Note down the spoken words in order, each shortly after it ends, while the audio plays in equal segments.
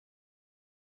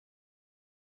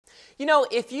You know,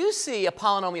 if you see a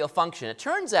polynomial function, it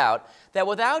turns out that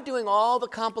without doing all the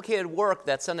complicated work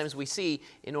that sometimes we see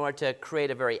in order to create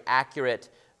a very accurate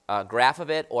graph of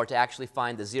it or to actually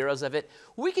find the zeros of it,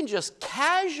 we can just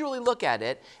casually look at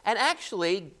it and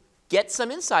actually get some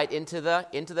insight into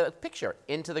the picture,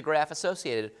 into the graph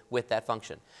associated with that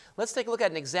function. Let's take a look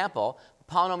at an example,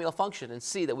 a polynomial function, and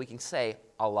see that we can say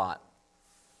a lot.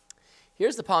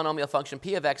 Here's the polynomial function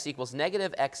p of x equals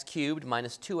negative x cubed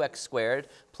minus 2x squared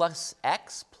plus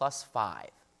x plus 5.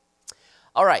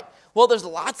 All right, well, there's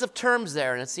lots of terms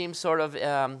there, and it seems sort of,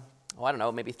 well, I don't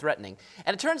know, maybe threatening.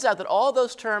 And it turns out that all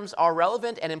those terms are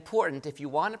relevant and important if you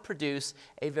want to produce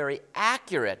a very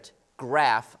accurate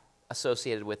graph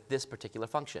associated with this particular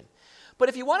function. But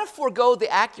if you want to forego the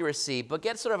accuracy but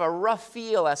get sort of a rough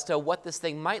feel as to what this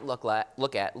thing might look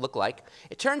like,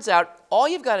 it turns out all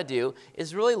you've got to do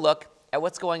is really look at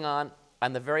what's going on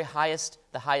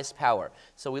the highest power.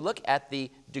 So we look at the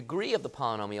degree of the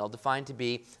polynomial defined to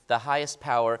be the highest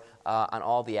power on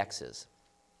all the x's.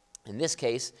 In this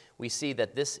case, we see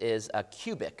that this is a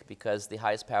cubic because the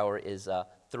highest power is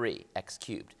 3, x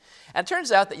cubed. And it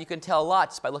turns out that you can tell a lot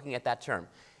just by looking at that term.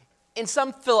 In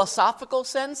some philosophical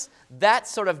sense, that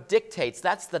sort of dictates,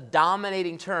 that's the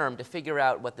dominating term to figure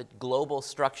out what the global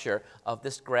structure of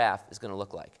this graph is going to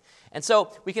look like. And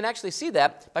so we can actually see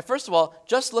that by, first of all,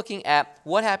 just looking at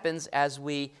what happens as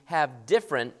we have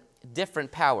different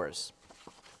powers.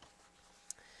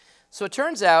 So it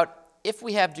turns out if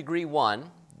we have degree 1,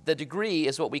 the degree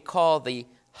is what we call the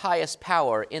highest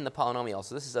power in the polynomial.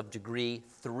 So this is of degree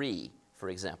 3, for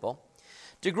example.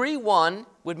 Degree 1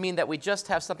 would mean that we just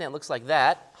have something that looks like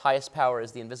that. Highest power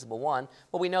is the invisible 1.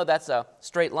 Well, we know that's a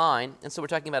straight line, and so we're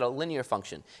talking about a linear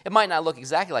function. It might not look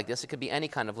exactly like this. It could be any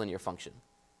kind of linear function.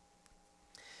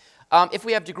 If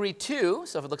we have degree 2,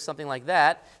 so if it looks something like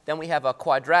that, then we have a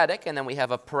quadratic, and then we have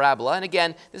a parabola. And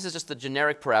again, this is just a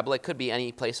generic parabola. It could be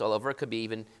any place all over. It could be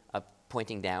even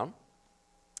pointing down.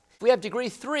 If we have degree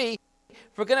 3,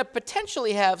 we're going to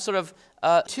potentially have sort of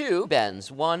 2 bends,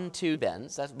 1, 2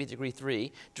 bends. That would be degree 3.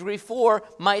 Degree 4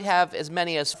 might have as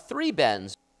many as 3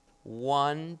 bends,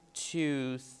 1,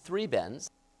 2, 3 bends.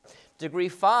 Degree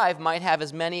 5 might have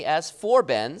as many as 4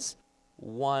 bends,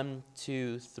 1,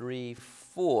 2, 3,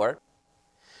 4.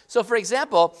 So for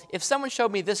example, if someone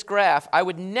showed me this graph, I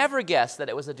would never guess that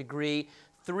it was a degree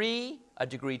 3, a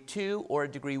degree 2, or a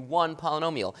degree 1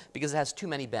 polynomial because it has too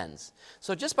many bends.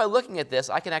 So just by looking at this,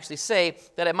 I can actually say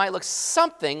that it might look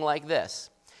something like this.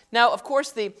 Now, of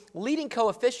course, the leading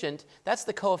coefficient, that's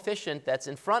the coefficient that's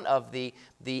in front of the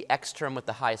x term with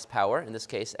the highest power, in this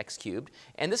case, x cubed.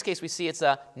 In this case, we see it's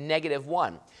a negative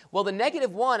 1. Well, the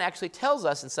negative 1 actually tells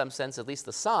us, in some sense, at least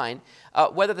the sign,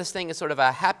 whether this thing is sort of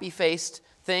a happy-faced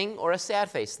thing or a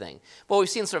sad-faced thing. Well, we've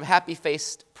seen sort of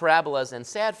happy-faced parabolas and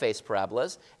sad-faced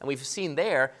parabolas, and we've seen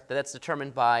there that that's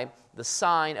determined by the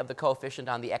sign of the coefficient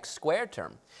on the x squared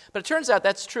term. But it turns out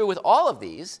that's true with all of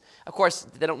these. Of course,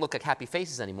 they don't look like happy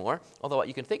faces anymore, although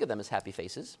you can think of them as happy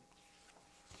faces.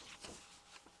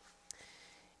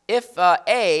 If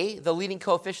a, the leading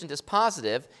coefficient, is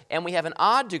positive, and we have an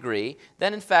odd degree,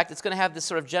 then in fact it's going to have this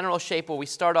sort of general shape where we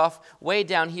start off way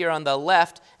down here on the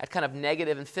left at kind of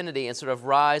negative infinity and sort of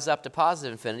rise up to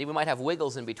positive infinity. We might have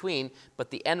wiggles in between,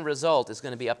 but the end result is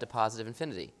going to be up to positive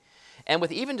infinity. And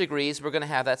with even degrees, we're going to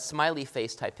have that smiley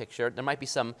face type picture. There might be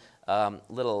some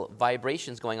little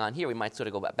vibrations going on here. We might sort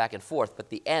of go back and forth, but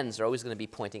the ends are always going to be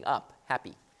pointing up,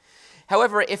 happy.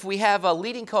 However, if we have a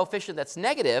leading coefficient that's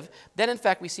negative, then in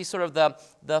fact we see sort of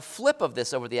the flip of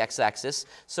this over the x-axis.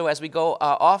 So as we go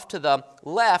off to the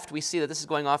left, we see that this is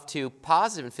going off to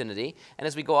positive infinity. And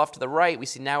as we go off to the right, we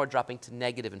see now we're dropping to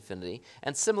negative infinity.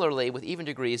 And similarly, with even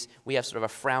degrees, we have sort of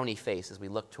a frowny face as we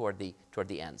look toward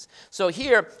the ends. So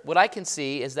here, what I can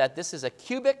see is that this is a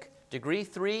cubic degree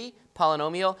 3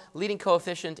 polynomial. Leading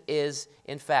coefficient is,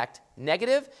 in fact,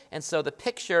 negative, and so the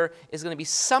picture is going to be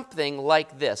something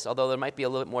like this, although there might be a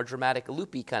little bit more dramatic,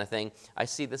 loopy kind of thing. I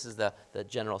see this is the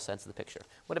general sense of the picture.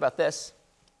 What about this?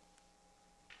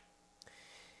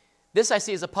 This I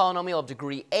see as a polynomial of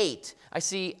degree 8. I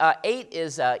see 8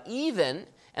 is even,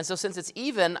 and so since it's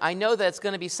even, I know that it's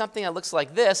going to be something that looks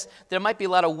like this. There might be a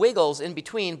lot of wiggles in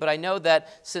between, but I know that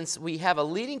since we have a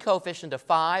leading coefficient of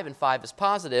 5, and 5 is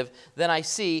positive, then I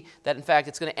see that, in fact,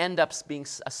 it's going to end up being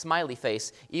a smiley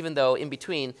face, even though in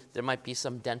between there might be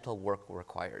some dental work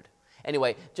required.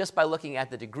 Anyway, just by looking at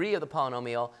the degree of the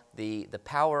polynomial, the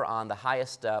power on the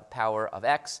highest power of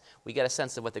x, we get a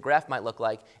sense of what the graph might look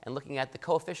like, and looking at the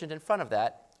coefficient in front of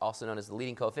that, also known as the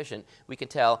leading coefficient, we can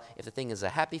tell if the thing is a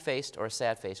happy-faced or a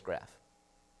sad-faced graph.